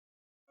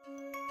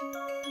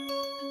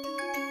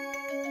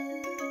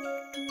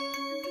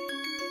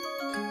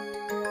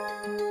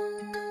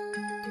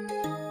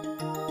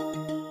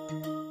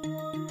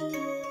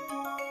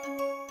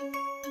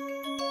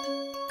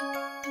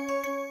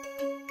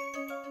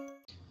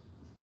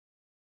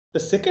The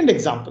second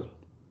example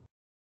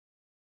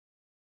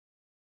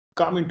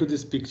come into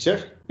this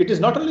picture. It is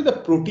not only the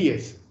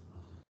protease.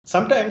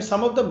 Sometimes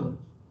some of the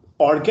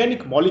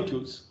organic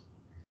molecules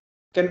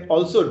can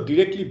also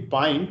directly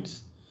bind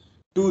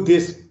to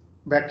this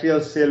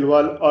bacterial cell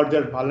wall or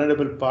their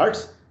vulnerable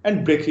parts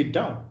and break it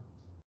down.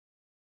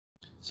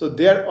 So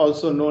they are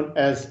also known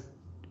as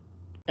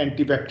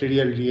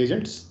antibacterial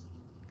reagents.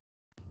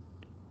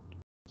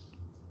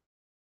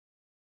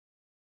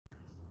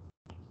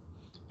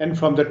 And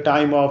from the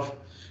time of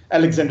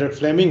Alexander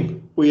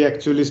Fleming, we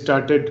actually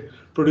started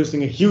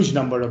producing a huge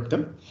number of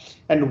them.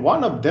 And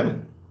one of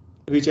them,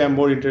 which I'm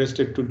more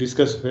interested to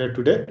discuss here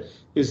today,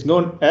 is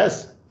known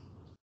as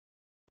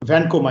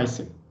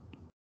vancomycin.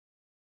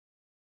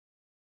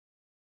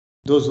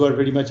 Those who are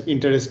very much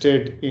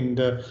interested in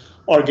the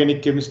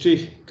organic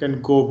chemistry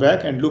can go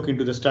back and look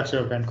into the structure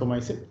of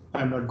vancomycin.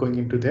 I'm not going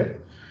into there.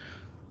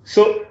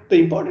 So the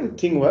important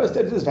thing was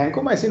that this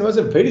vancomycin was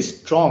a very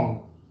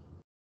strong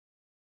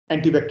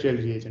antibacterial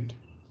reagent.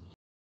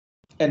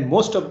 And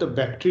most of the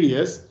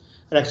bacteria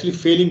are actually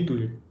failing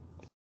to it.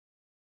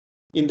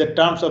 In the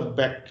terms of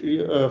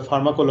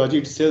pharmacology,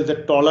 it says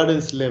the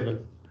tolerance level.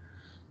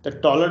 The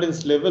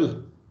tolerance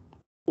level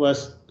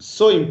was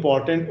so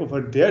important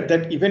over there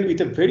that even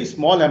with a very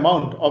small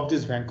amount of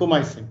this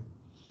vancomycin,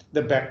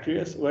 the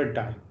bacteria were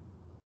dying.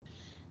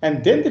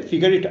 And then they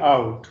figured it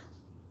out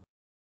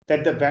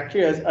that the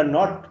bacteria are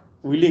not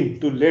willing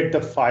to let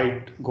the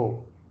fight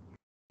go.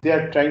 They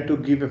are trying to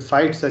give a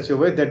fight such a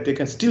way that they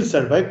can still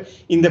survive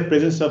in the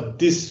presence of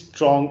this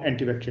strong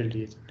antibacterial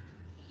reagent.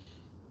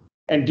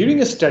 And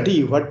during a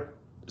study, what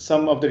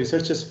some of the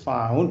researchers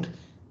found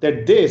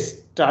that they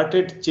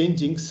started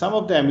changing some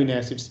of the amino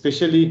acids,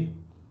 especially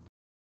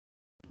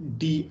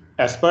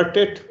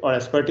D-aspartate or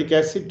aspartic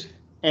acid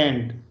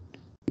and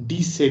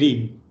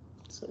D-serine.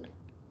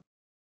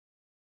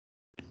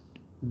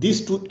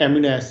 These two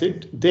amino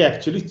acids, they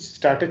actually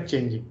started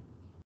changing.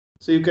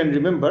 So you can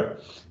remember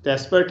the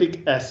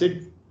aspartic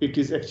acid, it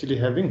is actually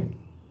having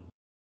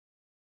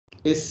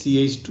a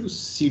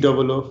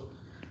CH2COOH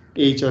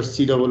or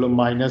COO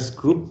minus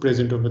group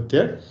present over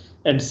there,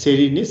 and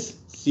serine is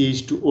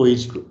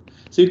CH2OH group.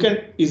 So you can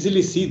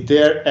easily see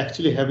they're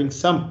actually having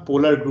some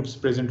polar groups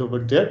present over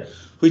there,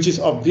 which is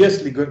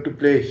obviously going to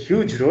play a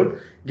huge role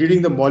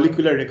during the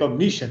molecular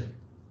recognition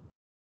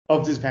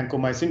of this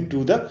vancomycin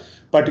to the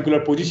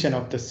particular position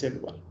of the cell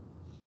wall.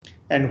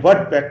 And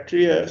what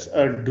bacteria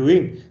are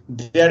doing,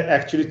 they are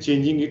actually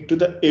changing it to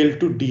the L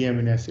to D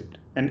amino acid.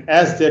 And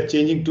as they're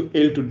changing to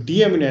L to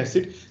D amino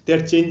acid,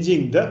 they're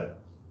changing the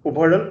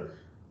overall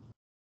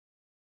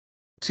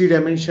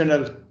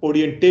three-dimensional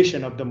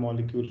orientation of the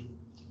molecule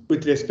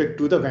with respect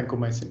to the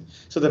vancomycin.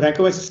 So the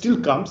vancomycin still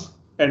comes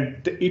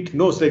and it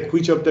knows like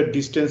which of the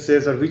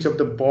distances or which of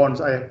the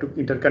bonds I have to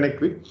interconnect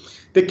with.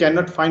 They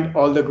cannot find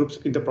all the groups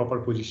in the proper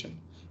position.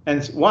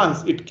 And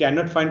once it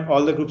cannot find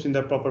all the groups in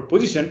the proper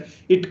position,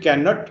 it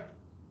cannot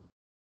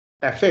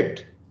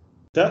affect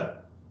the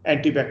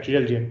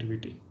antibacterial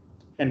reactivity.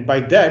 And by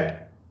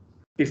that,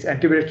 its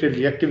antibacterial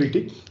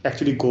reactivity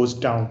actually goes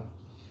down.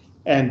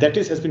 And that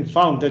has been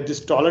found that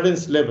this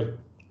tolerance level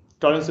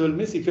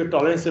means if your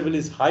tolerance level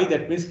is high,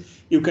 that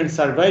means you can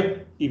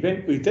survive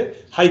even with a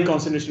high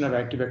concentration of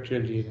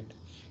antibacterial reagent.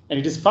 And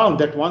it is found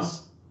that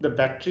once the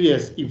bacteria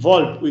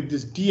evolved with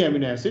these D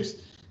amino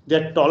acids,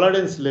 their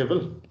tolerance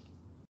level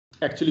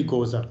actually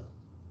goes up.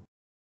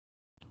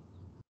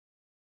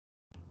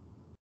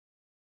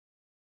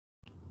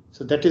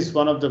 So that is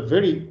one of the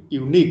very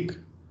unique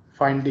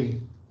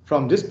finding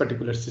from this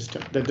particular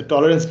system, that the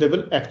tolerance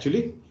level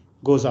actually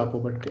goes up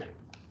over there.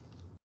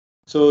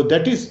 So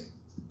that is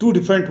two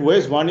different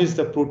ways. One is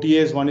the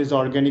protease, one is the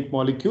organic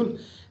molecule,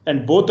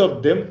 and both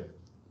of them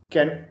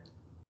can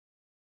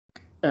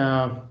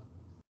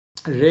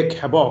wreak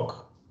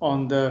havoc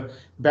on the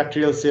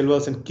bacterial cell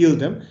walls and kill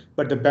them,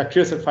 but the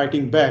bacteria are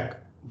fighting back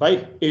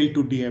by L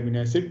to D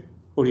amino acid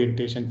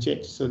orientation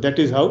change. So that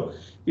is how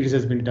it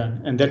has been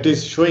done, and that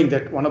is showing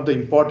that one of the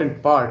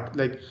important part,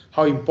 like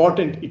how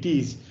important it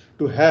is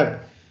to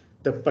have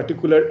the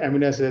particular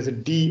amino acid as a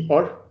D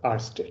or R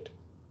state.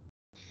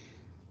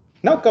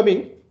 Now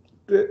coming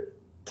to the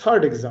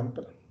third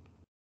example,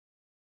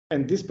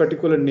 and this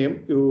particular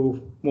name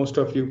most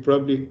of you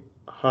probably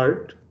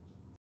heard,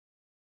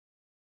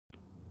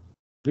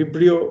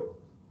 Vibrio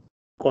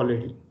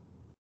cholerae.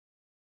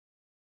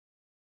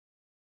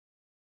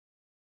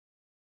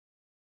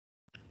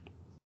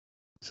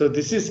 So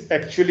this is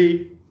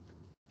actually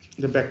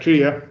the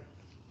bacteria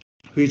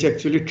which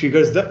actually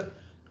triggers the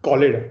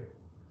cholera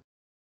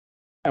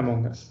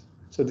among us.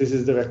 So this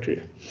is the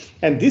bacteria,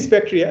 and this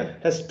bacteria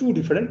has two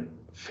different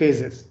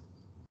phases.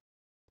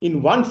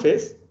 In one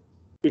phase,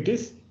 it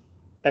is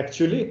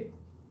actually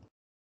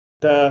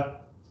the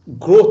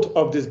growth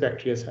of this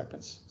bacteria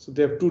happens. So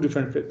they have two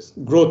different phases.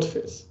 Growth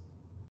phase,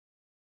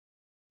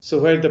 so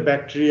where the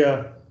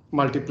bacteria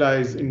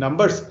multiplies in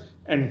numbers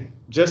and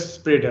just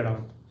spread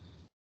around.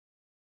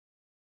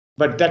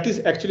 But that is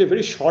actually a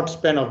very short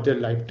span of their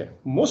lifetime.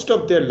 Most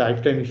of their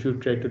lifetime, if you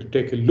try to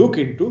take a look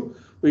into,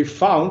 we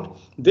found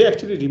they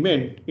actually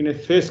remain in a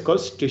phase called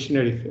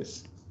stationary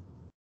phase.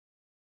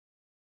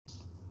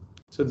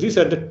 So these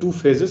are the two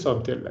phases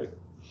of their life.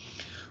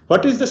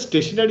 What is the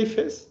stationary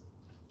phase?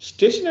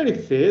 Stationary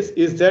phase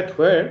is that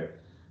where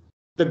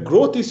the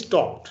growth is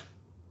stopped.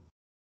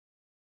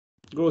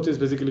 Growth is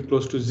basically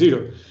close to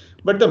zero,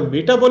 but the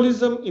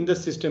metabolism in the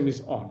system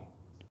is on.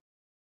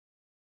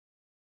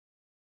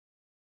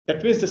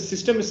 That means the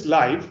system is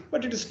live,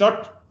 but it is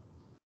not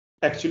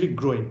actually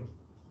growing.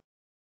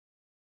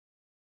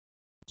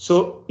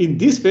 So in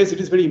this phase, it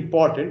is very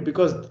important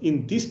because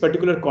in this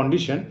particular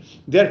condition,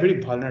 they are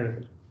very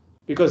vulnerable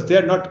because they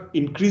are not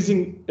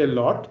increasing a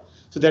lot.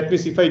 So that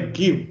means if I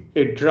give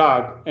a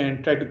drug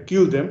and try to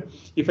kill them,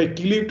 if I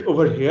kill it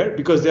over here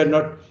because they are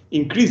not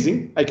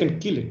increasing, I can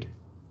kill it.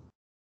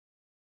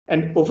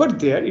 And over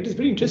there, it is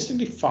very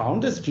interestingly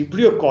found as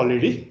Vibrio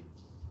cholerae,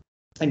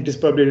 and it is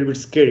probably a little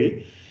bit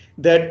scary,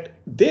 that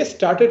they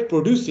started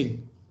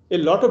producing a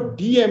lot of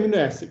D amino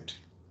acid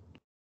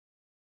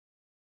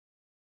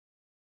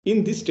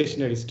in this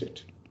stationary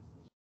state.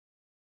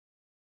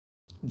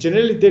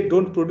 Generally, they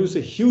don't produce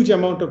a huge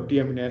amount of D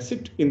amino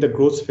acid in the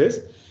growth phase,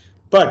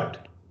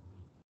 but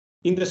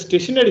in the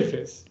stationary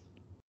phase,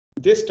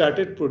 they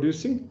started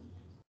producing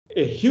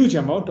a huge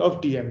amount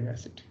of D amino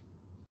acid.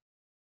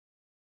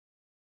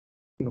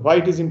 And why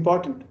it is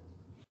important?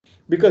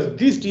 Because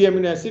this D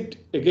amino acid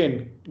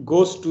again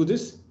goes to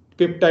this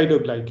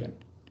peptidoglycan,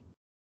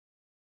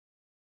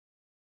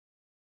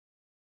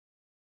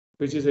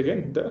 which is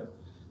again the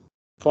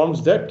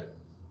forms that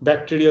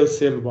bacterial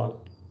cell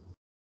wall.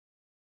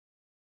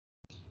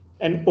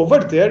 And over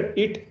there,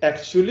 it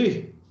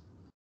actually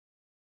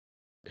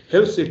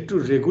helps it to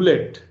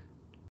regulate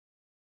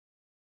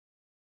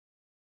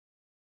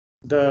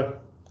the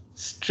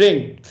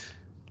strength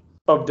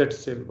of that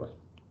cell wall.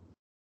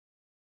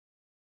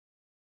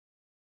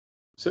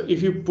 So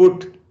if you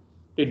put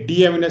a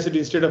D amino acid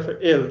instead of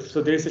a L,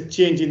 so there is a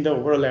change in the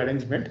overall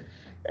arrangement,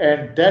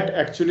 and that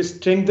actually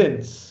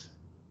strengthens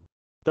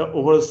the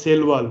overall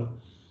cell wall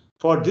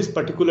for this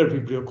particular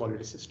Vibrio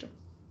cholerae system.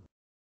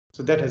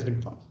 So that has been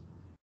found.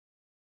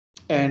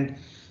 And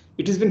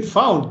it has been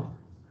found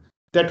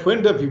that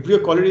when the Vibrio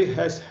cholerae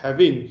has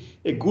having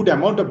a good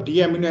amount of D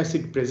amino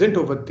acid present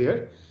over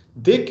there,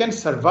 they can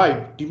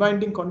survive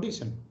demanding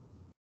condition.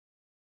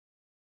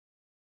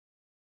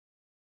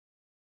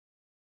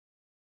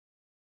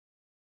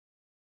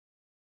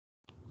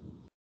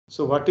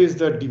 So what is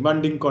the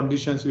demanding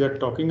conditions we are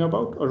talking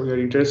about or we are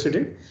interested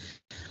in?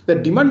 The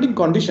demanding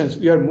conditions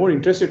we are more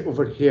interested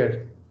over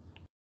here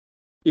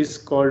is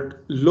called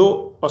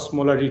low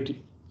osmolarity.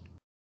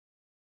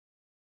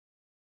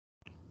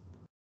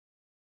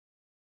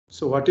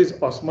 So what is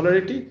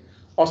osmolarity?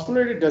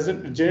 Osmolarity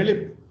doesn't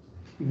generally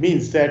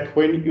means that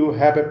when you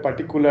have a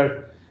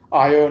particular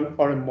ion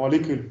or a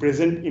molecule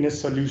present in a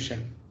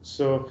solution.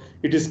 So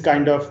it is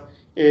kind of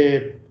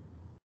an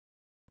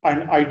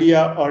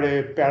idea or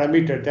a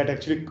parameter that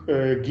actually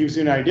gives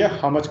you an idea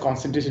how much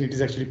concentration it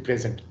is actually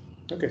present.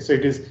 Okay, so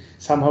it is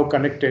somehow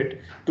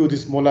connected to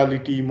this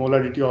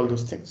molarity, all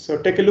those things.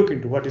 So take a look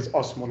into what is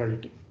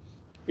osmolarity.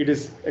 It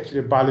is actually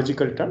a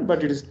biological term,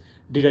 but it is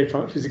derived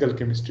from a physical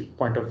chemistry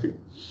point of view.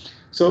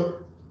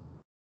 So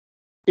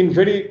in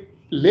very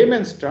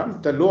layman's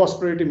term, the low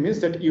osmolarity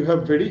means that you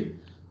have very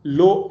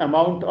low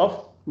amount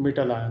of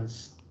metal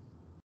ions.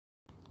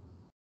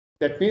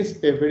 That means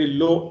a very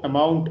low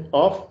amount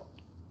of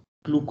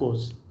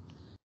glucose.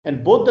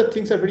 And both the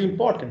things are very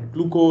important,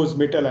 glucose,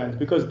 metal ions,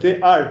 because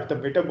they are the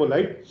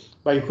metabolite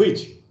by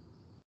which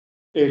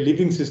a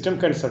living system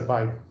can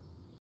survive.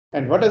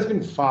 And what has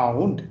been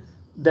found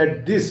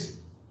that this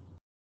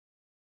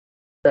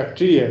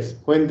bacteria,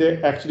 when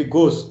they actually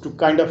goes to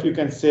kind of, you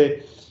can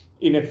say,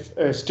 in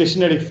a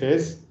stationary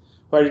phase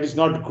where it is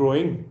not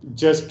growing,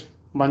 just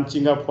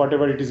munching up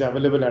whatever it is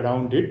available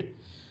around it.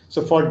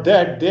 So for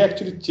that, they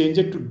actually change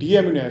it to D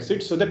amino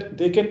acid so that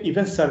they can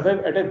even survive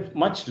at a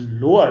much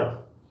lower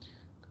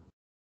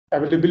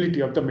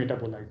availability of the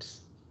metabolites.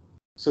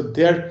 So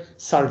their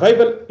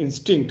survival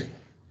instinct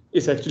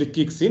is actually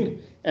kicks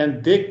in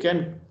and they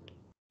can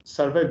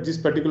survive this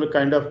particular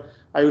kind of,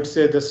 I would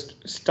say, the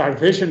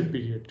starvation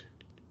period.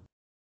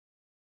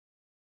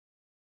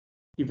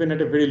 Even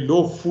at a very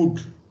low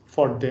food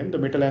for them, the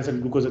metal ions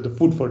and glucose are the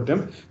food for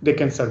them, they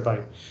can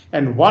survive.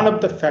 And one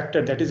of the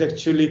factor that is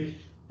actually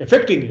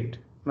affecting it,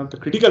 one of the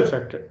critical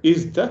factor,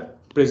 is the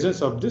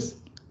presence of this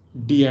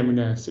D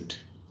amino acid.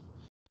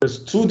 Because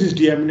through this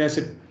D amino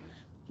acid,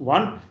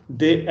 one,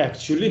 they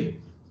actually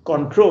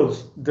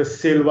controls the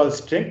cell wall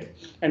strength,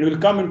 and we'll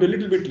come into a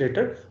little bit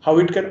later how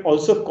it can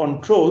also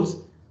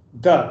controls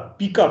the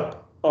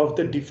pickup of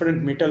the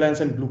different metal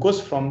ions and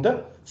glucose from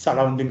the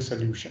surrounding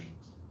solution.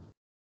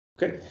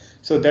 Okay,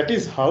 so that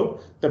is how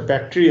the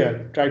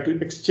bacteria try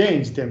to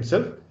exchange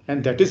themselves,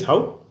 and that is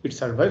how it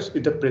survives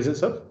with the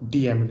presence of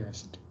D amino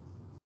acid.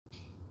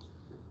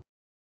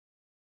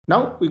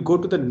 Now we go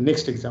to the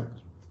next example.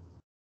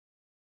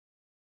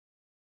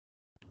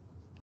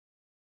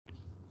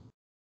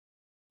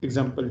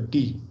 Example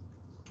D,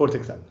 fourth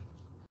example.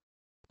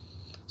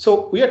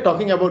 So we are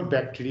talking about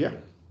bacteria.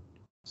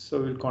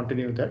 So we'll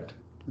continue that.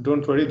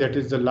 Don't worry, that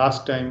is the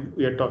last time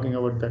we are talking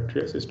about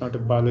bacteria. So it's not a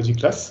biology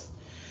class.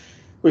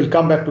 We'll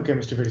come back to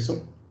chemistry very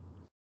soon.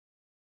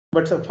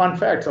 But some fun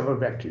facts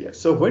about bacteria.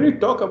 So when we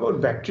talk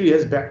about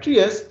bacteria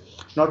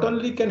not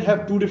only can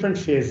have two different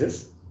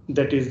phases,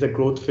 that is the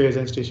growth phase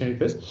and stationary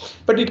phase,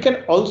 but it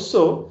can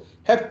also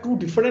have two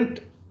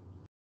different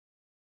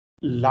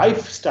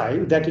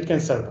lifestyle that it can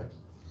survive.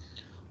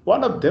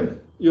 One of them,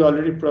 you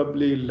already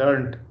probably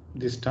learned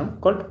this term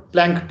called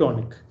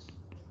planktonic.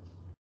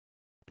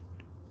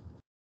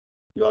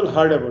 You all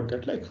heard about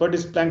that. Like, what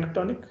is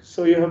planktonic?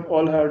 So you have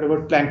all heard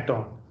about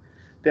plankton.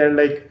 They're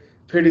like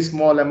very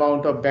small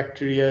amount of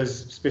bacteria,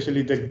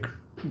 especially the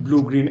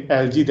blue-green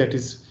algae that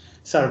is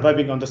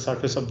surviving on the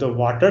surface of the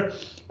water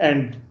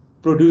and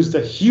produce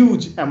the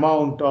huge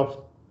amount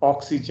of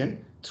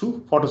oxygen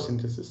through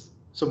photosynthesis.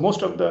 So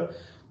most of the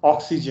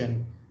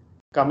oxygen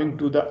coming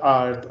to the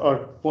earth,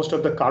 or most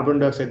of the carbon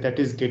dioxide that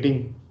is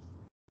getting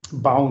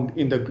bound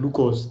in the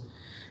glucose,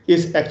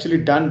 is actually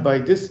done by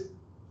this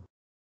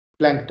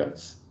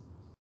planktons,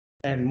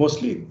 and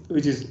mostly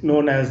which is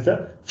known as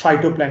the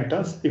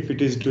phytoplanktons if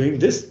it is doing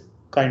this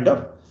kind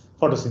of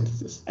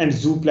photosynthesis, and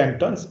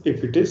zooplanktons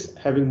if it is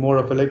having more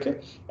of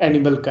a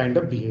animal kind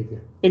of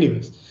behavior.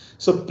 Anyways,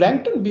 so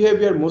plankton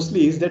behavior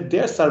mostly is that they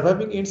are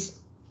surviving in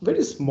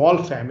very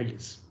small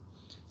families.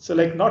 So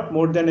like not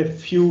more than a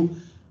few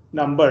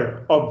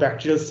number of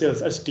bacterial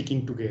cells are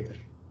sticking together.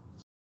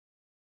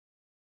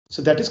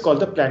 So that is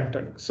called the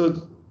plankton.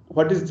 So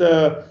what is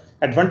the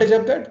advantage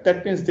of that?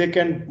 That means they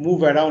can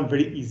move around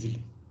very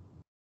easily.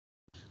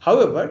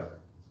 However,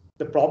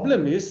 the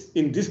problem is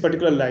in this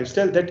particular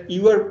lifestyle that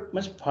you are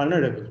much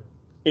vulnerable.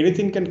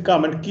 Anything can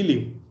come and kill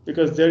you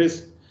because there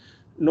is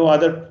no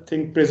other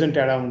thing present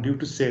around you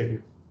to save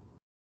you.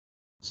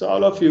 So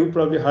all of you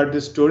probably heard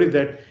this story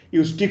that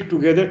you stick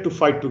together to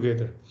fight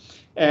together.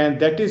 And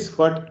that is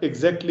what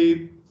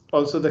exactly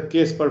also the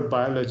case for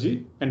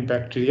biology and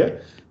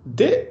bacteria.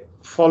 They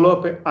follow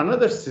up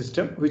another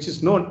system which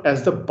is known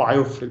as the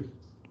biofilm.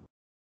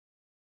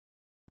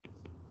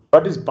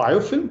 What is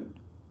biofilm?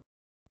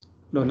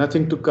 No,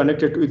 nothing to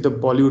connect it with the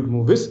Bollywood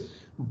movies.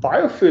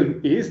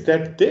 Biofilm is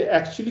that they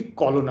actually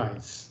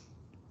colonize.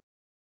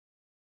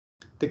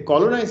 They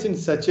colonize in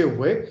such a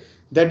way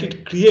that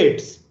it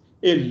creates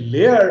a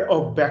layer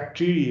of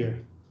bacteria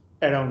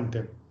around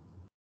them.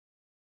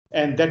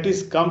 And that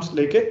comes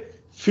like a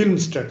film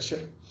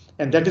structure.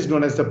 And that is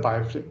known as the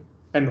biofilm.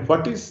 And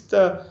what is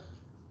the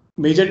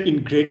major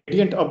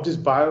ingredient of this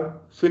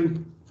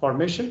biofilm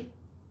formation?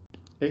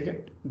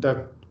 Again,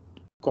 the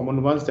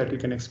common ones that you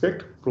can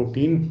expect: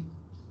 protein,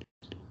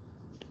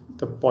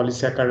 the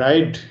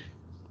polysaccharide,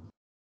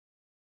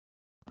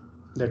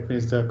 that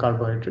means the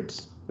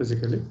carbohydrates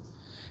basically,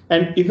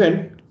 and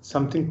even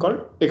something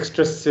called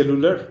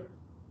extracellular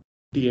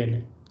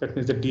DNA. That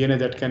means the DNA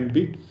that can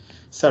be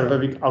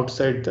surviving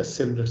outside the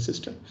cellular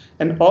system.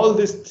 And all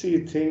these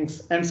three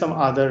things and some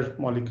other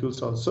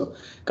molecules also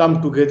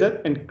come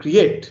together and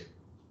create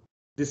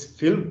this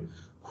film,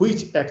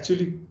 which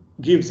actually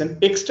gives an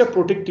extra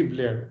protective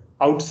layer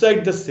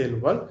outside the cell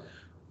wall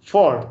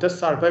for the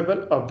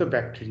survival of the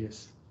bacteria.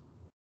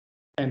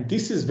 And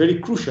this is very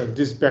crucial,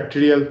 this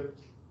bacterial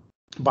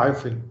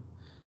biofilm,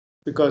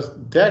 because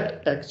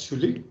that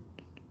actually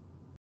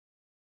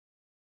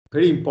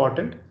very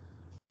important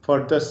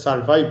for the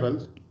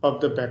survival of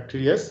the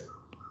bacteria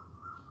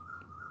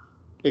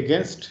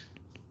against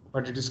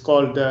what it is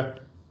called the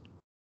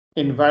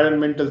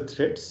environmental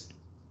threats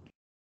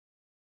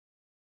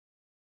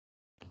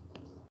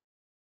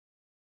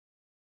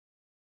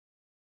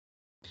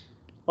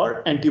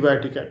or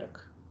antibiotic attack.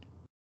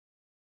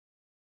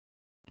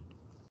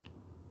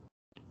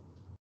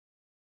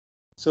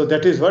 So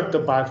that is what the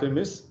biofilm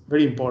is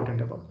very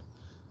important about.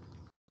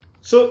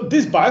 So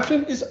this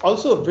biofilm is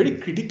also very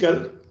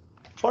critical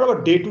for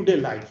our day-to-day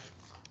life.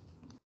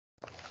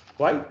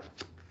 Why?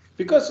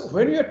 Because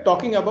when we are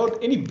talking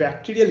about any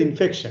bacterial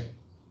infection,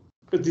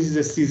 because this is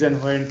a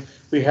season when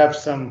we have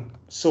some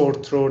sore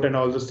throat and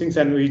all those things,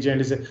 and we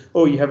generally say,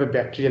 oh, you have a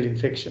bacterial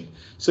infection.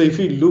 So if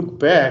we look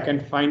back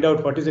and find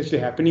out what is actually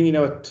happening in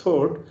our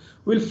throat,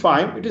 we'll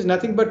find it is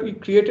nothing but we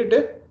created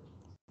a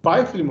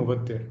biofilm over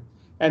there.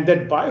 And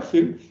that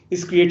biofilm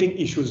is creating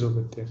issues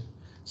over there.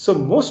 So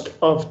most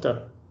of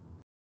the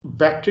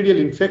bacterial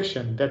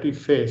infection that we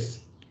face,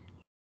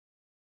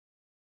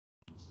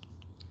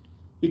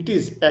 it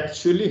is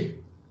actually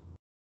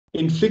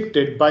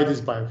inflicted by these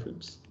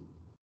biofilms.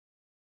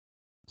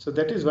 So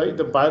that is why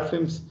the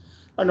biofilms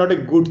are not a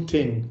good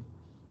thing.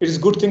 It is a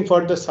good thing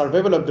for the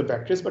survival of the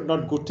bacteria, but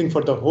not good thing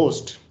for the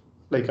host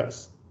like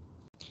us.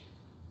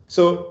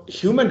 So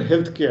human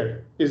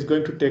healthcare is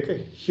going to take a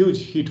huge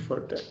hit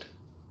for that.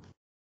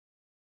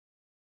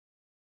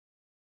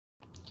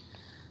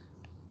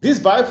 These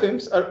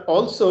biofilms are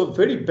also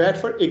very bad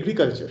for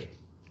agriculture,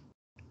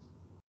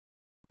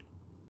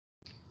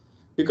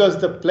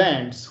 because the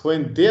plants,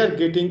 when they are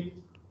getting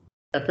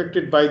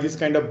affected by this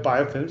kind of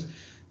biofilms,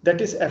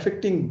 that is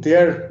affecting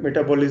their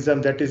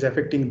metabolism, that is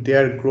affecting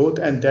their growth,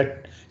 and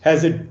that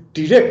has a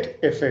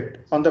direct effect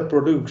on the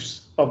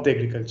produce of the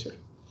agriculture,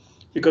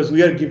 because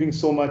we are giving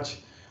so much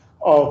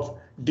of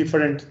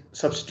different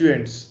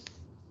substituents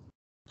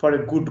for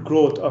a good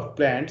growth of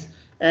plants,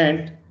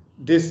 and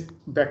this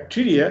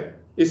bacteria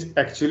is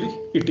actually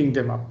eating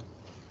them up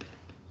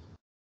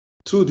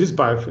through these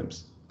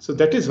biofilms. So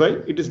that is why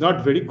it is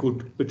not very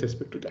good with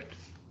respect to that.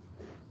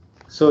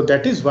 So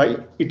that is why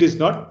it is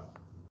not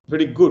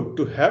very good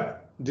to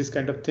have this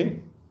kind of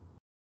thing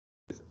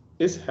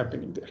is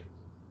happening there.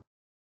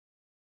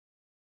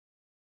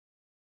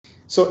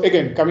 So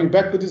again, coming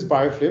back to this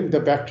biofilm, the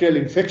bacterial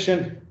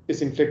infection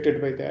is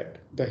infected by that.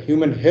 The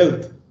human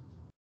health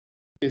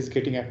is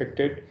getting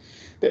affected.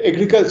 The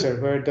agriculture,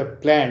 where the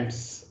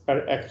plants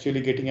are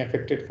actually getting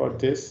affected for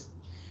this,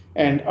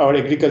 and our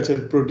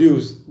agricultural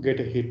produce get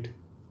a hit.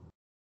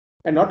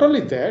 And not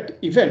only that,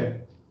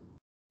 even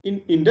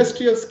in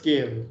industrial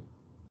scale,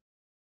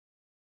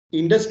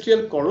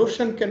 industrial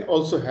corrosion can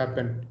also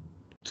happen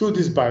through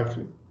this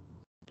biofilm.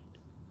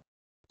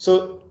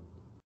 So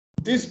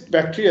these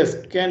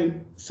bacteria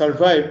can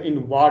survive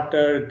in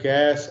water,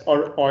 gas,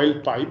 or oil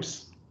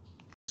pipes.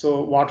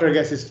 So water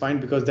gas is fine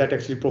because that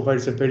actually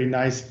provides a very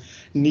nice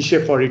niche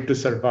for it to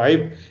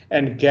survive.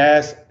 And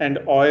gas and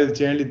oil,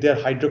 generally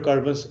they're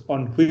hydrocarbons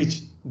on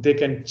which they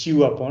can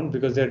chew upon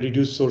because they're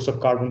reduced source of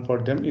carbon for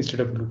them instead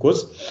of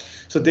glucose.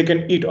 So they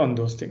can eat on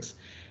those things.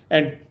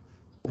 And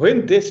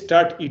when they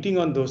start eating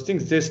on those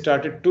things, they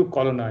started to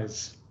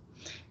colonize.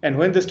 And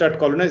when they start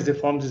colonize, they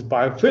form these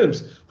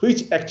biofilms,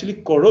 which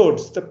actually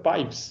corrodes the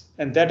pipes.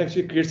 And that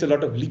actually creates a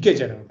lot of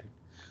leakage around it.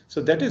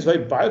 So that is why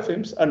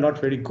biofilms are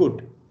not very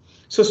good.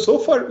 So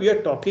far we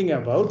are talking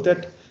about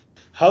that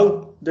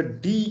how the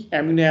D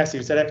amino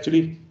acids are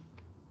actually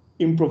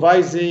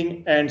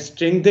improvising and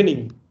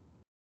strengthening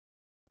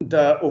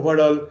the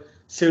overall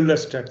cellular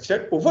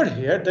structure. Over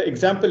here, the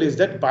example is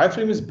that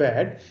biofilm is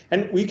bad,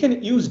 and we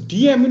can use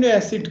D amino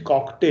acid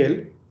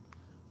cocktail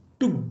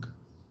to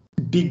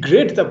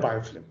degrade the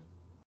biofilm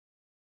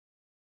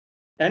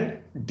and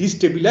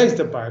destabilize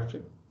the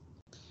biofilm.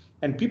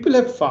 And people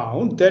have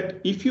found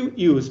that if you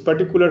use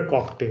particular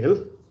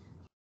cocktail,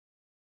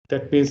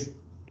 that means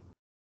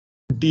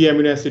D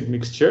amino acid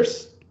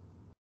mixtures,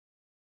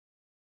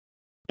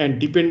 and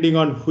depending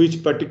on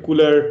which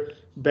particular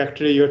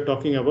bacteria you're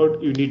talking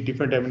about, you need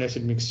different amino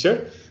acid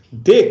mixture,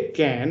 they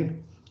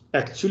can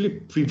actually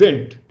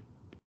prevent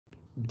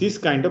this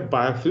kind of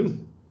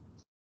biofilm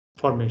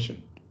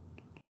formation.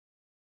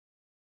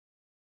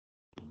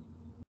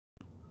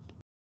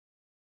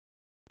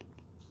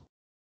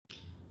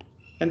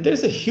 And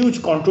there's a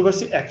huge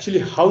controversy actually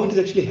how it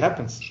actually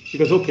happens,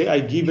 because okay, I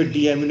give a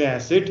D amino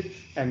acid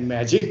and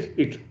magic,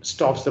 it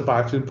stops the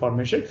biofilm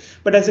formation.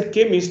 But as a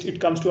chemist, it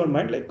comes to our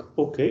mind like,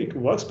 okay, it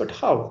works, but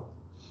how?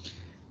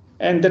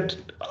 And that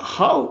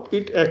how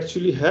it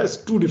actually has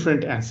two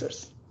different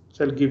answers.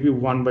 So I'll give you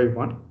one by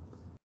one.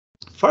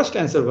 First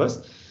answer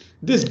was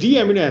this D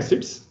amino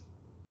acids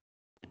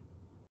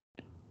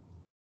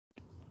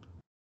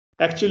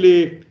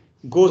actually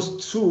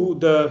goes through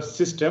the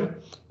system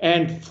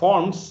and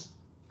forms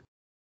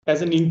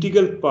as an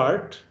integral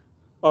part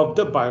of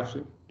the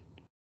biofilm,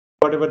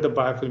 whatever the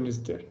biofilm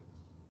is there.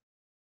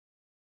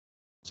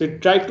 So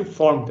it tried to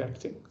form that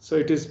thing. So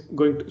it is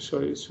going to,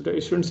 sorry, I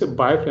shouldn't say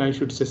biofilm, I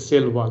should say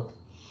cell wall.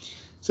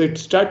 So it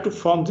started to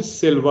form this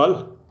cell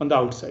wall on the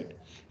outside.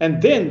 And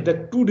then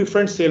the two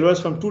different cell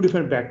walls from two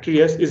different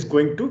bacteria is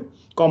going to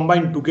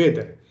combine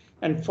together.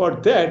 And for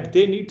that,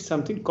 they need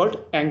something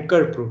called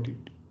anchor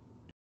protein,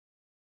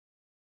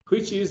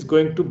 which is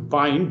going to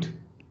bind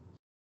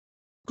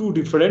two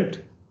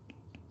different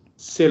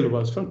cell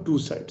walls from two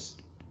sides.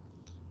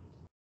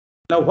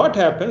 Now what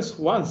happens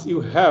once you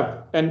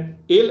have an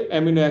L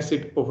amino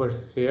acid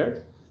over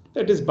here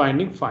that is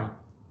binding fine.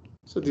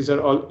 So these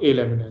are all L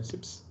amino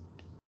acids.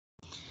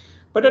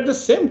 But at the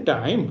same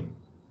time,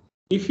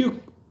 if you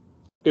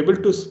able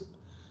to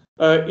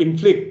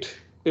inflict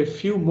a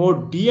few more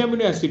D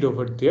amino acid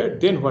over there,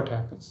 then what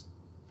happens?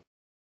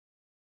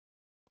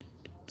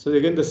 So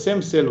again, the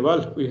same cell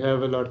wall, we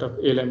have a lot of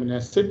L amino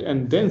acid,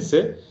 and then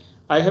say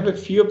I have a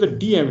few of the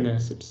D amino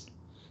acids.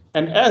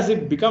 And as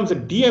it becomes a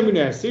D amino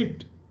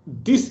acid,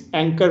 this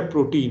anchor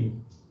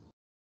protein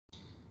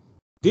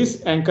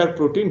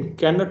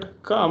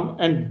cannot come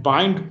and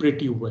bind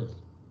pretty well.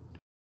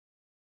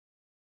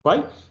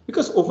 Why?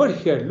 Because over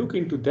here, look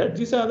into that.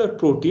 These are the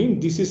protein.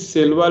 This is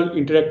cell wall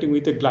interacting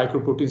with a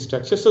glycoprotein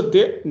structure. So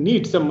they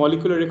need some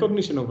molecular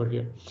recognition over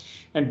here.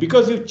 And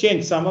because you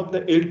change some of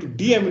the L to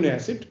D amino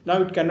acid,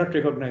 now it cannot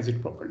recognize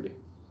it properly.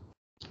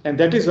 And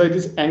that is why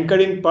this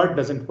anchoring part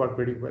doesn't work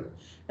very well.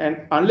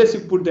 And unless you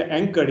put the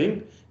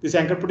anchoring, this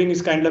anchor protein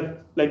is kind of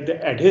like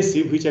the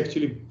adhesive, which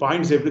actually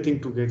binds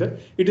everything together.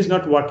 It is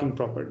not working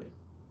properly.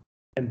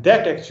 And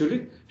that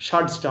actually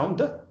shuts down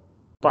the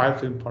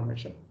biofilm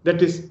formation.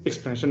 That is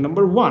explanation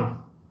number one.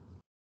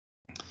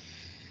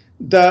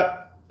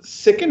 The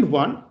second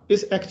one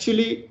is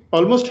actually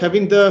almost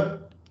having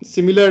the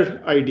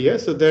similar idea,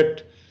 so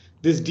that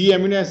This D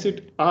amino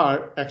acid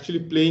are actually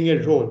playing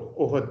a role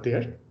over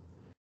there.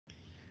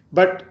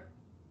 But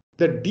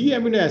the D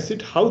amino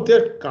acid, how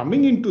they're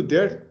coming into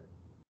there,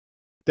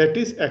 that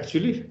is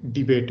actually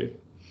debated.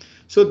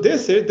 So they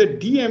say the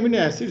D amino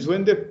acids,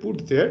 when they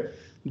put there,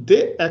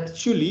 they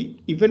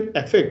actually even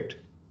affect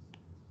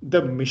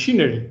the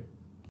machinery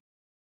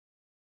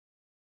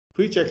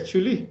which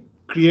actually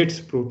creates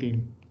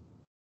protein.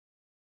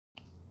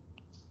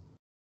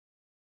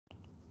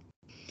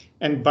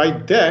 And by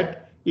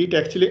that, it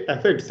actually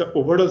affects the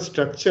overall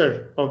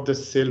structure of the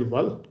cell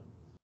wall.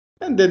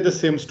 And then the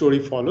same story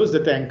follows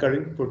that the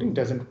anchoring protein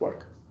doesn't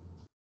work.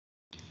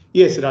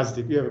 Yes,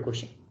 Rajdeep, you have a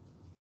question.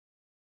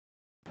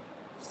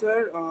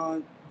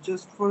 Sir,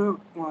 just for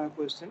my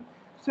question,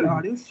 sir,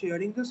 are you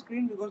sharing the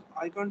screen because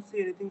I can't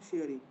see anything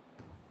sharing?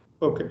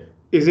 Okay.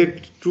 Is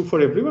it true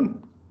for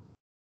everyone?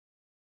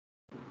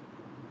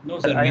 No,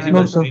 sir, I am visible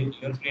able to. screen.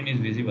 Your screen is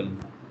visible.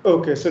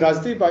 Okay, so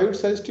Rajdeep, I would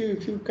suggest you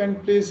if you can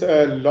please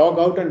log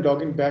out and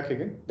log in back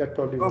again. That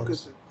probably works. Okay,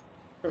 sir.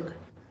 Okay,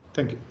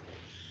 thank you.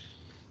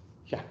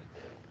 Yeah.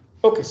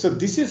 Okay, so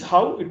this is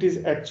how it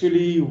is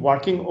actually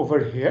working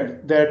over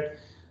here, that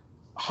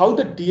how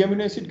the D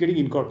amino acid getting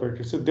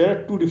incorporated. So there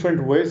are two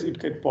different ways it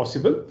get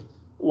possible.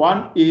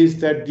 One is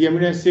that D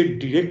amino acid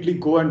directly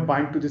go and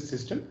bind to the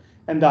system,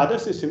 and the other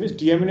system is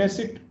D amino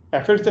acid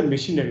affects the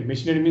machinery.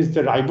 Machinery means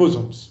the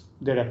ribosomes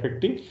they're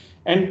affecting,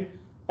 and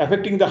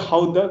affecting the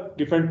how the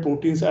different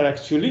proteins are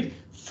actually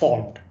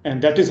formed,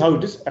 and that is how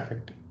it is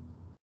affecting.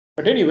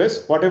 But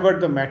anyways, whatever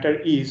the matter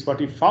is, what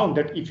we found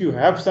that if you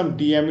have some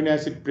D amino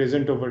acid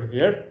present over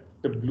here,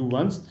 the blue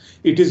ones,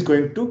 it is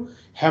going to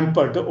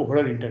hamper the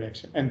overall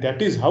interaction. And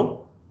that is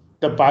how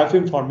the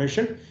biofilm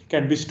formation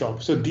can be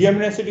stopped. So D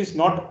amino acid is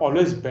not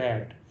always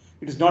bad.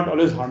 It is not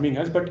always harming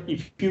us, but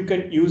if you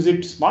can use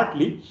it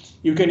smartly,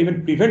 you can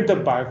even prevent the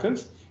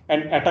biofilms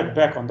and attack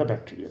back on the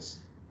bacteria.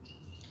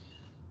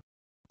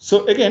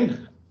 So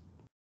again,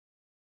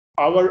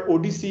 our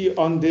ODC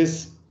on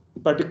this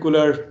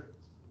particular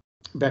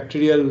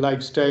bacterial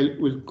lifestyle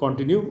will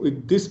continue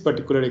with this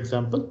particular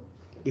example.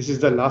 This is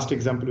the last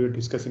example we are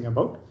discussing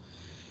about.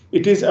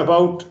 It is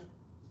about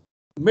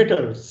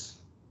metals.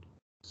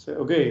 So,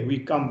 okay, we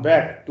come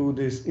back to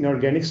this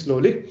inorganic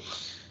slowly.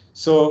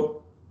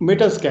 So,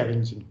 metal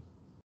scavenging.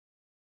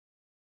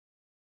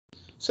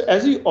 So,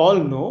 as you all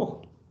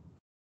know,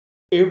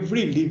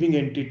 every living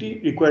entity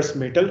requires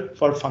metal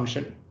for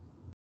function.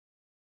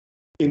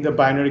 In the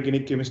binary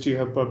organic chemistry, you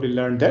have probably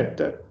learned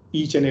that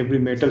each and every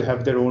metal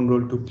have their own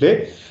role to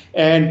play,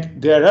 and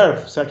there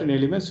are certain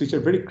elements which are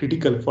very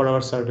critical for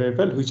our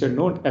survival, which are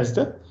known as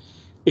the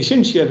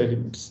essential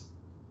elements.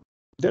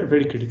 They're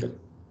very critical.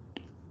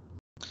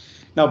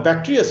 Now,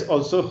 bacteria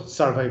also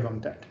survive on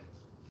that.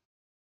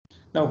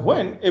 Now,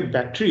 when a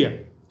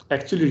bacteria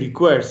actually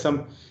requires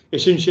some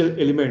essential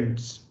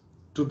elements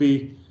to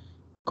be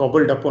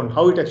cobbled upon,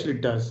 how it actually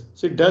does.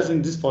 So it does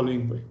in this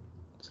following way.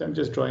 So I'm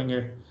just drawing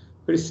a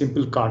very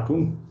simple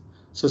cartoon.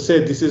 So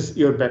say this is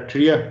your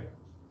bacteria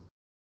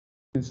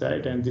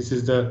inside, and this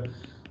is the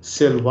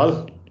cell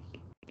wall.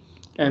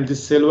 And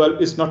this cell wall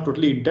is not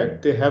totally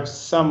intact. They have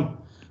some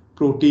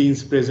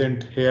proteins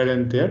present here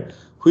and there,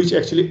 which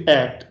actually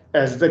act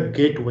as the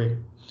gateway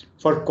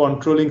for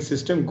controlling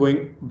system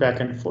going back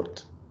and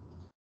forth.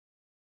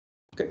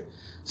 Okay,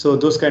 so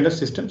those kind of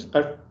systems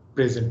are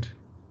present.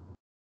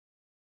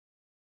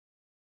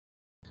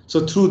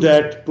 So through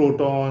that,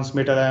 protons,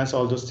 metal ions,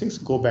 all those things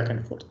go back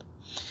and forth.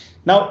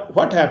 Now,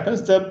 what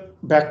happens? The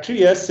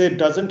bacteria say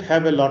doesn't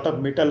have a lot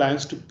of metal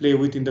ions to play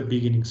with in the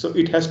beginning, so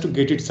it has to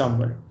get it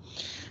somewhere.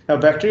 Now,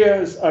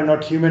 bacteria are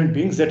not human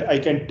beings that I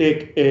can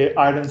take a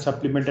iron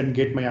supplement and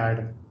get my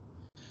iron.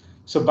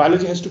 So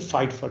biology has to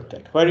fight for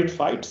that. Where it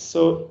fights?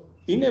 So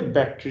in a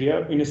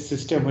bacteria, in a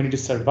system, when it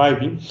is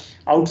surviving,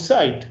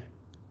 outside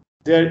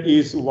there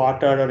is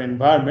water or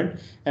environment,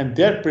 and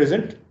there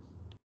present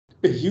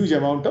a huge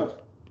amount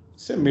of,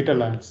 say,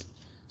 metal ions.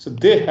 So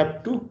they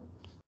have to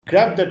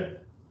grab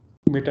that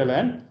metal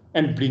ion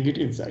and bring it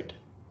inside.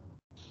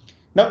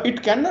 Now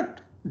it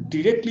cannot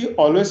directly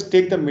always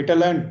take the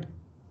metal ion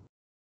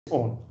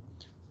on.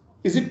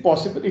 Is it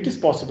possible? It is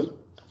possible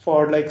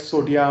for like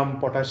sodium,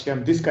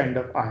 potassium, this kind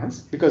of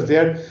ions, because they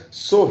are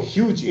so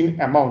huge in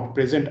amount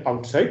present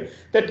outside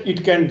that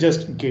it can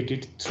just get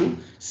it through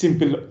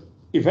simple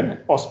even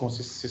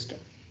osmosis system.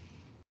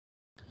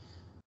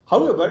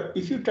 However,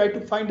 if you try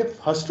to find a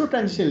first row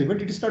transition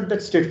element, it is not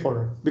that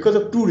straightforward because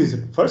of two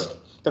reasons. First,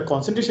 the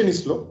concentration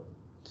is low.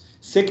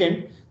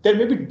 Second, there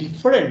may be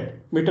different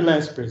metal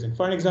ions present.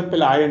 For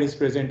example, iron is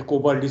present,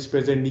 cobalt is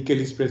present, nickel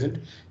is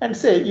present, and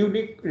say you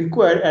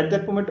require at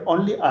that moment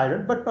only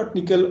iron, but not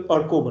nickel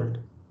or cobalt.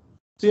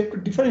 So you have to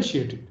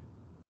differentiate it.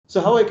 So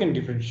how I can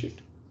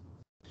differentiate?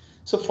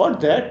 So for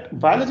that,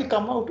 biology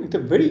come out with a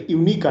very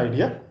unique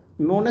idea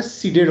known as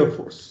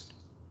siderophores.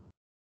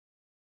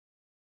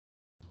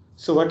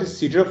 So what is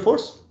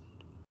siderophores?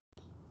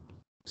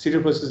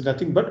 Siderophores is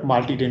nothing but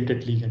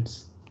multi-dentate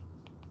ligands.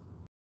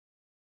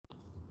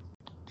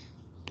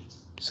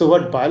 So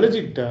what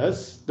biology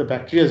does, the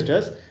bacteria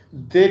does,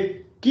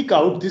 they kick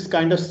out this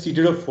kind of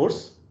sidereal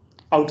force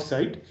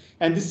outside,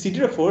 and this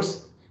sidereal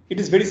force, it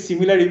is very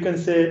similar, you can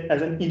say,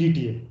 as an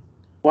EDTA.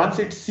 Once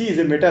it sees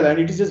a metal ion,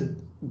 it just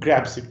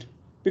grabs it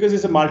because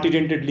it's a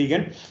multi-dented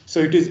ligand, so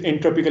it is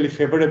entropically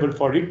favorable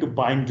for it to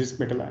bind this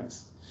metal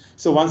ions.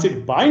 So once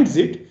it binds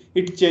it,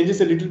 it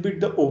changes a little bit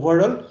the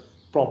overall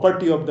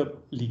property of the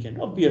ligand.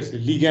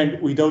 Obviously,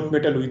 ligand without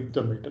metal, with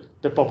the metal,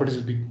 the properties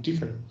will be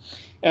different.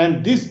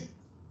 And this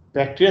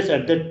bacteria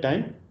at that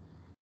time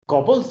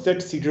gobbles that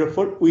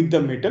siderophore with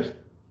the metal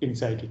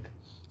inside it.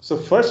 So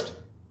first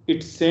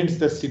it sends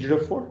the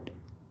siderophore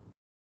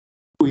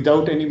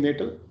without any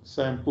metal.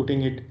 So I'm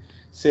putting it,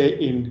 say,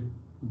 in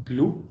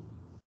blue.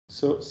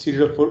 So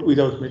siderophore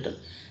without metal.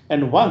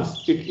 And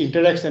once it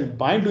interacts and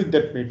binds with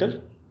that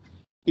metal,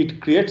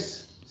 it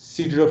creates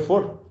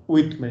siderophore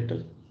with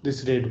metal,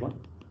 this red one.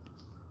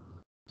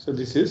 So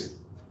this is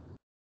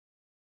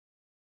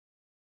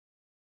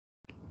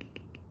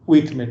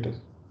with metal.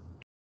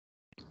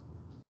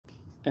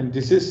 And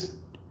this is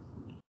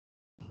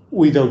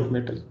without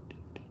metal.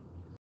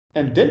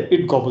 And then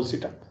it gobbles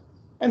it up.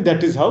 And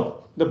that is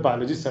how the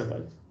biology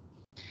survives.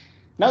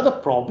 Now the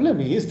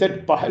problem is that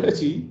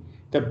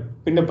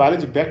in the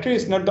biology, bacteria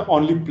is not the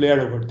only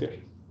player over there.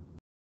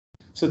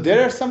 So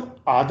there are some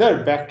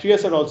other bacteria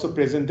are also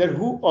present there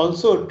who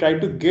also try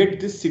to get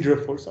this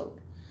siderophores out.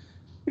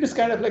 It is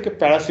kind of like a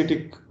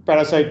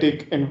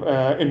parasitic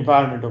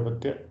environment over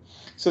there.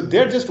 So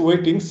they're just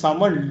waiting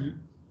someone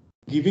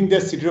giving their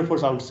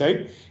siderophores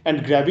outside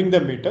and grabbing the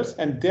metals,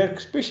 and they're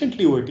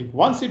patiently waiting.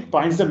 Once it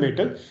binds the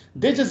metal,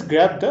 they just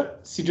grab the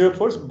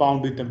siderophores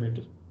bound with the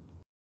metal.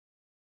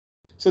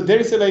 So there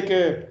is like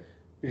a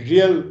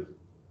real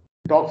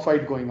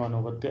dogfight going on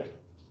over there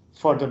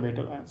for the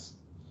metal ions.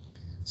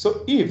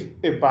 So if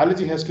a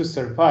biology has to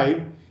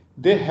survive,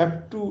 they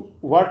have to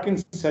work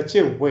in such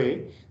a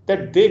way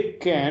that they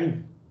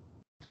can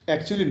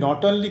actually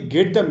not only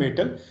get the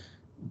metal,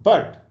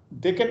 but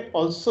they can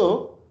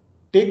also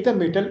take the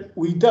metal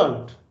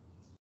without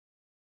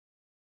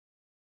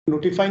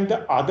notifying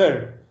the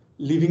other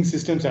living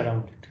systems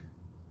around it.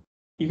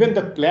 Even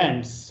the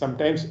plants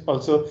sometimes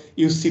also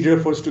use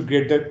siderophores to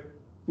get the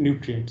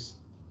nutrients.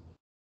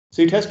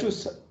 So it has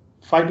to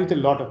fight with a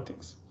lot of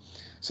things.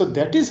 So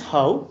that is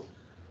how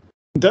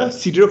the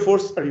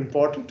siderophores are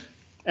important,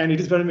 and it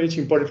is very much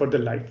important for the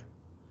life.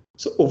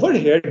 So over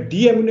here,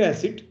 D amino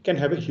acid can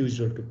have a huge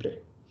role to play.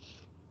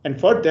 And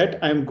for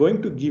that, I am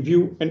going to give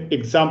you an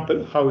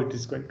example how it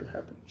is going to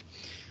happen.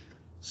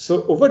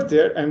 So over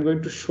there, I'm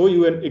going to show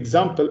you an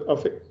example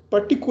of a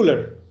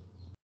particular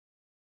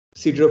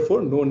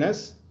siderophore known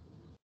as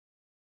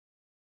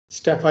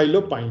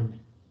staphylopine.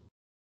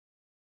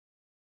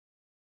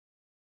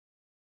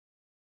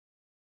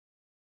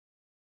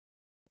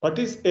 What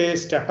is a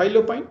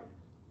staphylopine?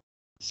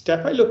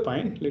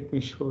 Staphylopine, let me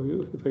show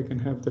you if I can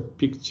have the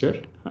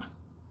picture.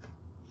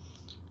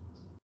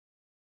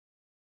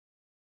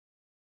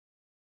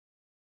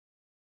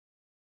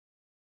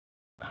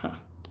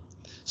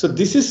 So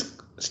this is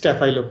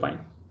staphylopine,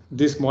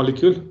 this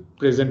molecule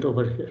present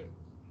over here.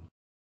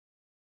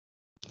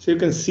 So you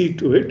can see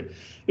to it,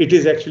 it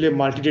is actually a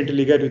multi-dental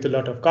ligand with a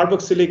lot of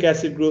carboxylic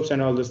acid groups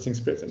and all those things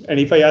present. And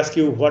if I ask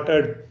you what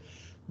are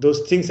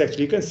those things,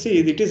 actually, you can see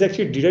it is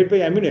actually derived by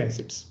amino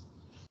acids.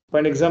 For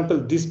an example,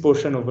 this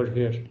portion over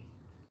here,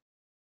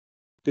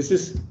 this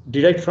is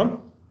derived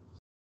from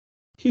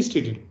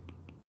histidine.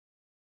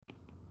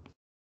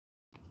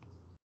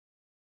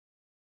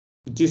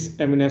 This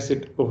amino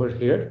acid over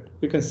here,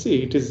 you can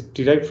see it is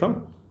derived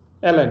from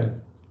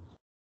alanine.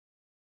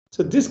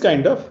 So this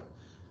kind of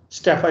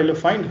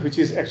staphylopine, which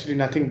is actually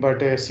nothing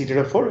but a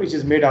siderophore, which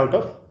is made out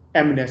of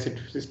amino acid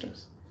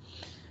systems.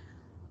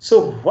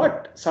 So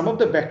what some of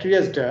the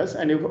bacteria does,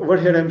 and over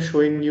here I'm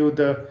showing you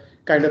the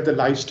kind of the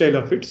lifestyle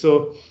of it.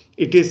 So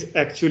it is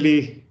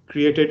actually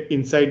created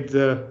inside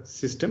the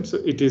system. So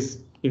it is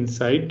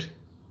inside,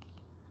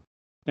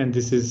 and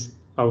this is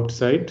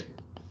outside,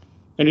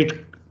 and it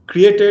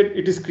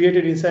is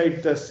created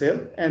inside the cell,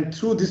 and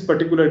through this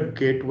particular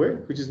gateway,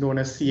 which is known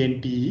as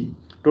CNTE.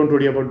 Don't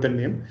worry about the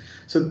name.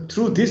 So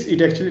through this,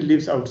 it actually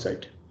lives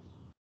outside.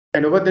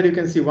 And over there, you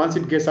can see once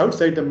it gets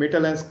outside, the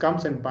metal ions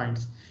comes and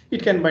binds.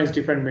 It can bind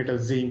different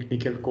metals, zinc,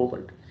 nickel,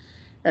 cobalt.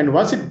 And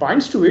once it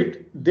binds to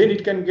it, then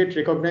it can get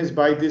recognized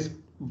by this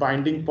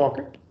binding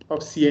pocket of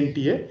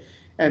CNTA,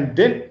 and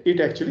then it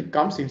actually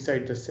comes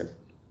inside the cell.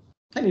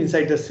 And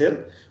inside the cell,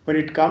 when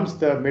it comes,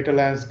 the metal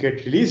ions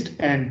get released,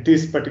 and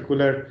this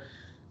particular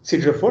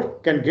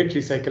siderophore can get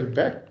recycled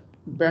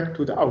back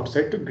to the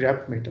outside to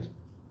grab metal.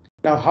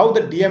 Now, how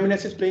the D amino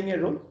acid is playing a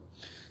role?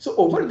 So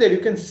over there, you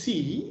can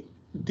see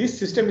this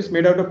system is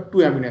made out of two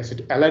amino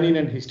acids, alanine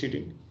and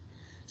histidine.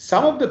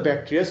 Some of the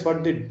bacteria,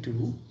 what they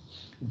do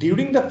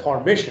during the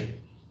formation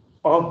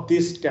of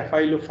this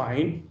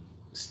staphylopine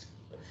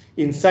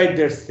inside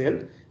their cell,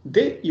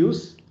 they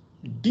use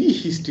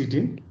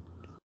D-histidine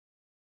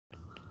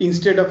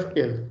instead of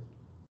L.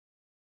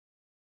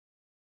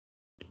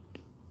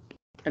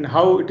 And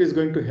how it is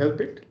going to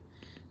help it?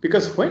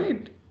 Because when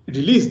it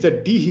release the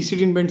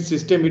dehistidine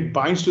system, it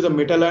binds to the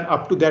metal ion.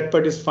 Up to that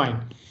part is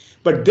fine.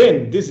 But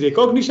then this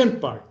recognition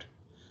part,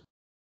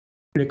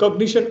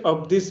 recognition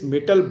of this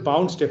metal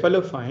bound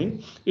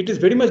staphylophine, it is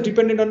very much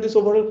dependent on this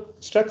overall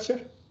structure.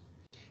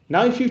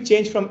 Now, if you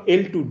change from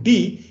L to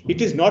D,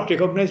 it is not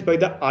recognized by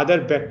the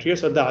other bacteria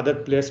or the other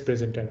players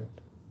present around.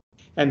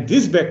 And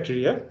this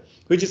bacteria,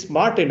 which is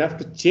smart enough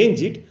to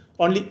change it,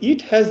 only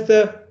it has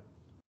the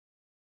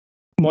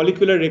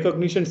molecular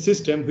recognition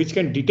system which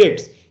can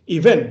detect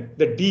even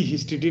the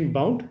dehistidine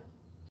bound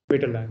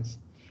metal ions.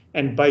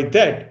 And by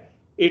that,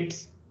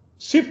 it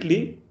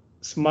swiftly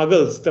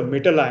smuggles the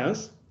metal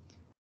ions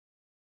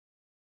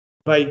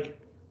by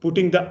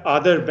putting the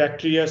other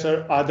bacteria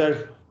or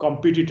other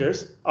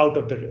competitors out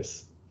of the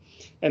race.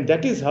 And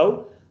that is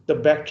how the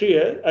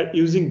bacteria are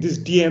using this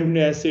D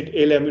amino acid,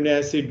 L amino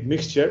acid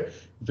mixture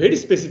very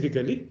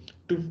specifically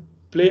to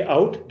play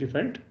out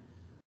different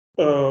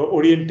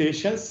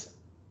orientations.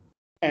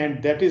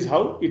 And that is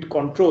how it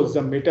controls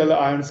the metal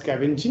ion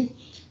scavenging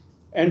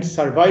and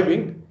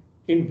surviving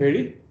in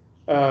very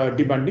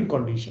demanding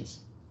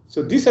conditions.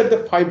 So these are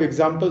the 5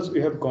 examples we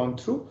have gone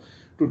through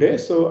today.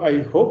 So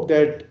I hope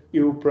that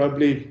you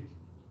probably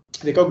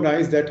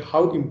recognize that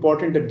how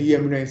important the D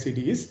amino acid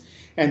is,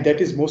 and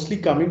that is mostly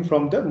coming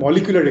from the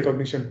molecular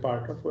recognition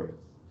part of it.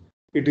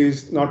 It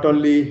is not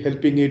only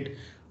helping it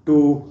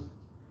to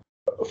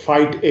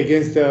fight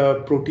against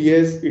the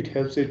protease, it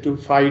helps it to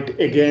fight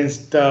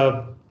against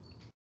the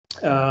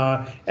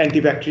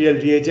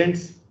antibacterial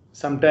reagents.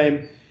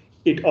 Sometimes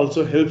it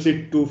also helps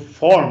it to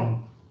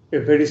form a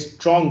very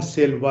strong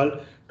cell wall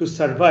to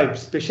survive,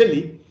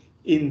 especially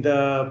in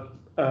the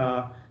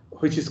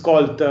which is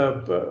called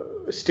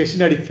the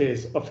stationary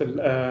phase of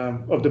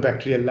the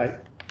bacterial life.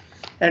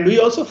 And we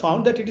also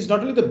found that it is not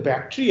only the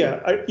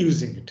bacteria are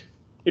using it,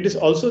 it is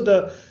also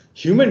the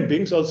human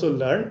beings also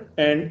learn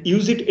and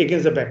use it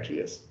against the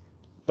bacteria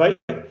by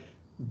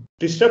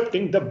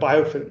disrupting the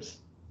biofilms.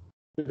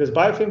 Because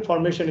biofilm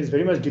formation is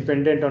very much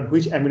dependent on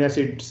which amino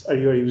acids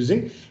you are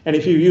using. And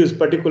if you use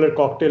particular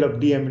cocktail of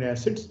D amino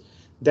acids,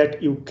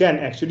 that you can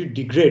actually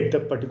degrade the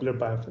particular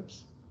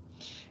biofilms.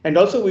 And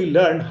also we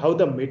learned how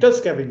the metal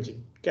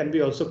scavenging can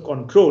be also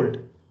controlled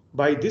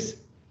by this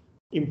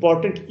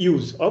important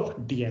use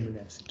of D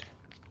amino acid.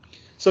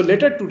 So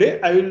later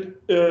today, I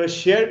will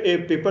share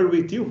a paper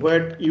with you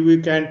where you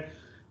can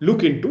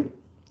look into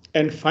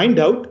and find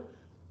out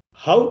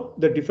how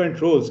the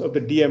different roles of the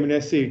D amino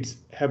acids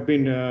have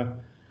been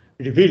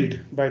revealed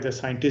by the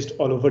scientists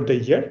all over the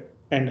year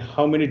and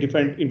how many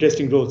different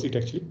interesting roles it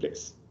actually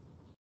plays.